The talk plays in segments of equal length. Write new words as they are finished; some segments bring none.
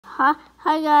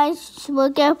Hi guys, we're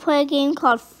gonna play a game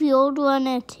called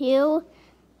FieldRunner 2.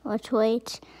 Let's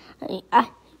wait.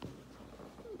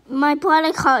 My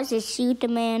brother calls it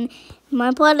Superman. My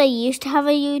brother used to have a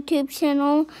YouTube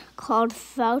channel called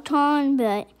Foton,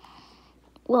 but,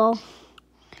 well,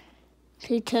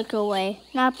 he took away.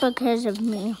 Not because of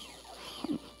me.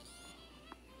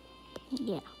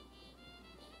 Yeah.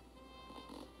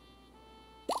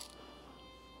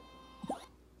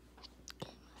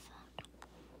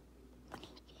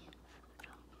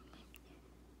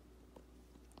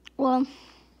 Well,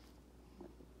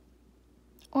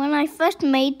 when I first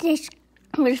made this,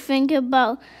 I was thinking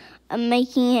about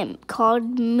making it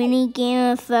called Mini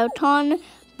Game of Foton,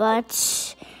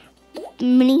 but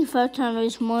Mini Foton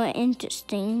was more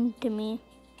interesting to me.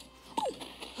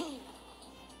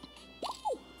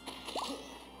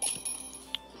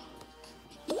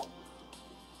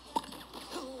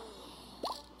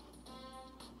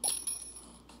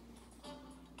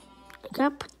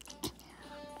 Yep.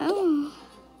 Oh.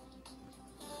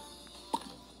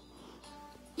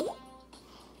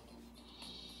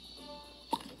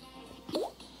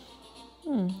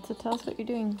 So tell us what you're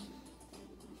doing.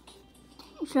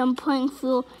 So I'm playing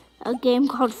through a game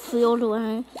called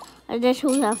FieldRunner. I just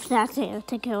will have that there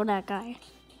to kill that guy.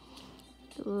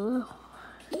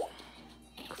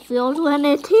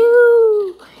 FieldRunner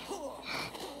 2!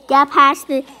 Got past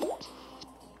it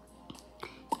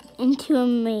into a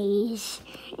maze.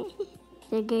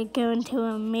 They're gonna go into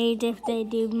a maze if they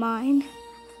do mine.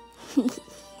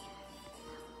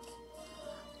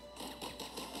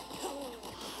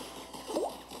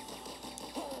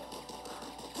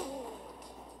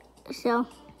 So,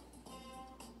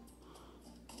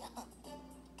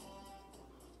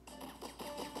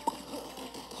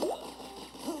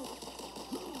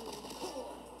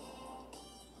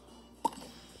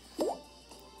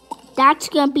 that's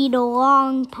gonna be the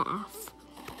long path.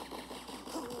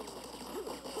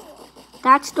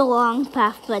 That's the long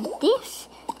path, but this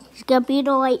is gonna be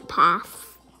the right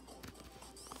path.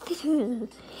 They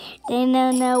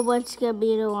don't know what's gonna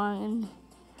be the long one.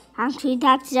 Actually,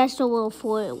 that's just a little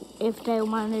for if they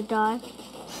want to die.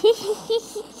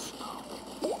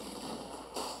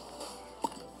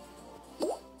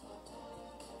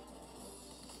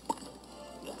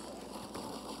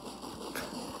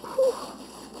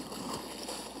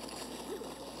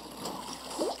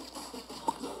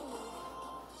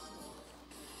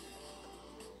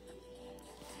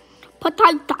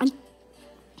 Foton.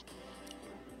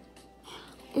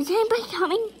 Is anybody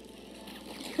coming?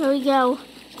 Here we go.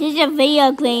 This is a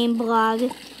video game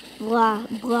blog.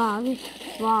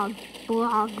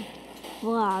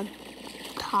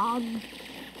 Tog.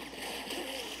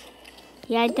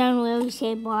 Yeah, I don't really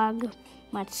say blog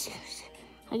much.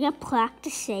 I got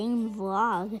practice saying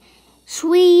vlog.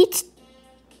 Sweet!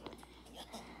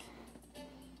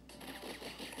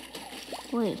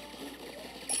 Wait.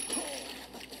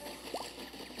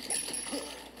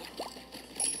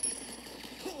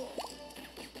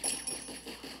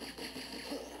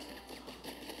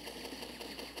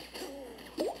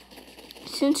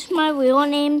 Since my real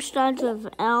name starts with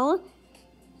L,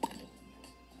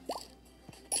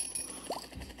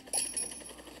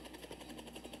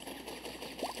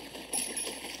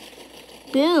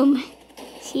 boom.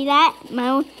 See that?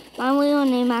 My real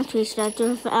name actually starts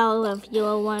with L if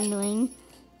you're wondering.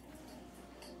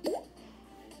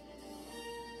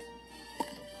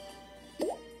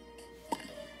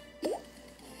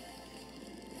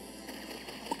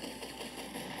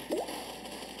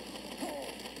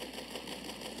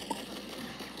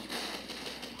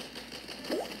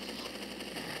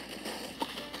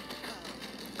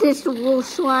 This little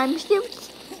slime shoots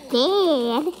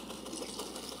dead.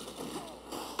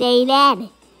 They dead.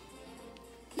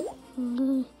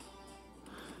 Look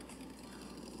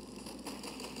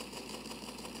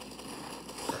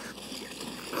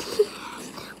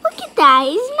at that,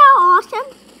 isn't that awesome?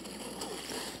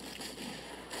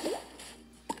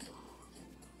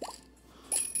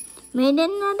 Made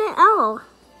another L.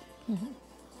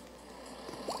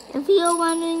 If you're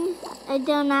wondering, I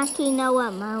don't actually know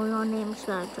what my real name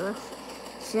starts with.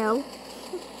 So,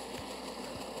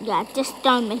 yeah, just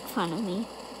don't make fun of me.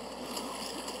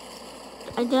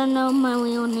 I don't know my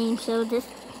real name, so just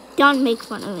don't make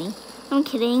fun of me. I'm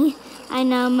kidding. I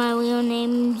know my real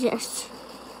name,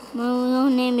 my real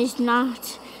name is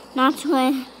not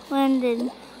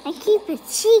London. I keep it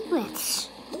secret.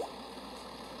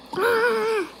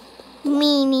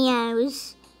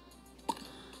 Meanios.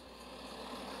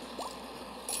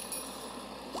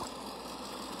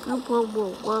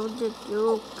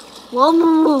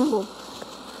 Whoa.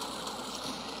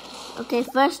 Okay,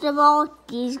 first of all,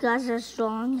 these guys are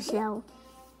strong, so.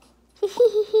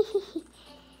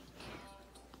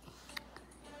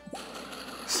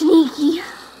 Sneaky.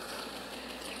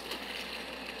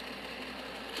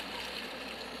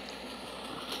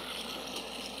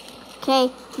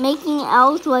 Okay, making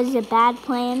L's was a bad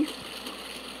plan.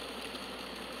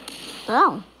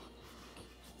 Well,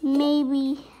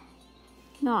 maybe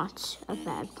not a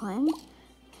bad plan.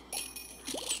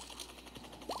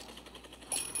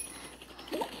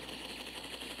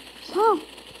 So,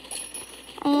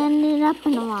 I ended up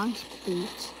in the wrong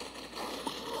speech.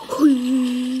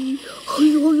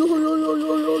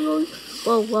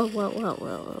 Whoa, whoa, whoa, whoa,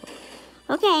 whoa.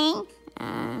 Okay,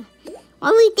 what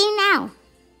do we do now?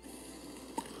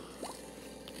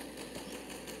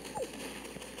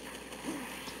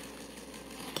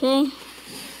 Okay.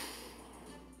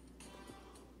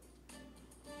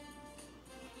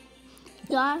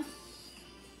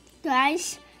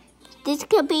 Guys, this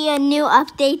could be a new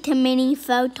update to Mini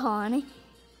Foton.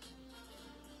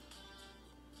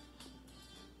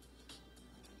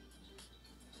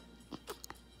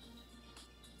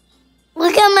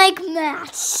 We're gonna make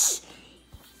mats.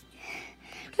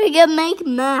 We're gonna make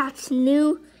mats.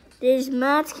 There's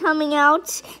mats coming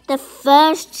out. The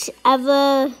first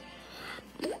ever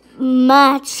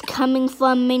mats coming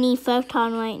from Mini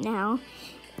Foton right now.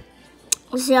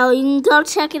 So you can go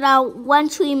check it out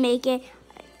once we make it.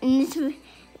 In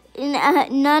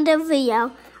another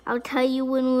video, I'll tell you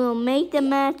when we'll make the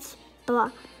mats.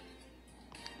 But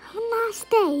have a nice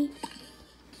day.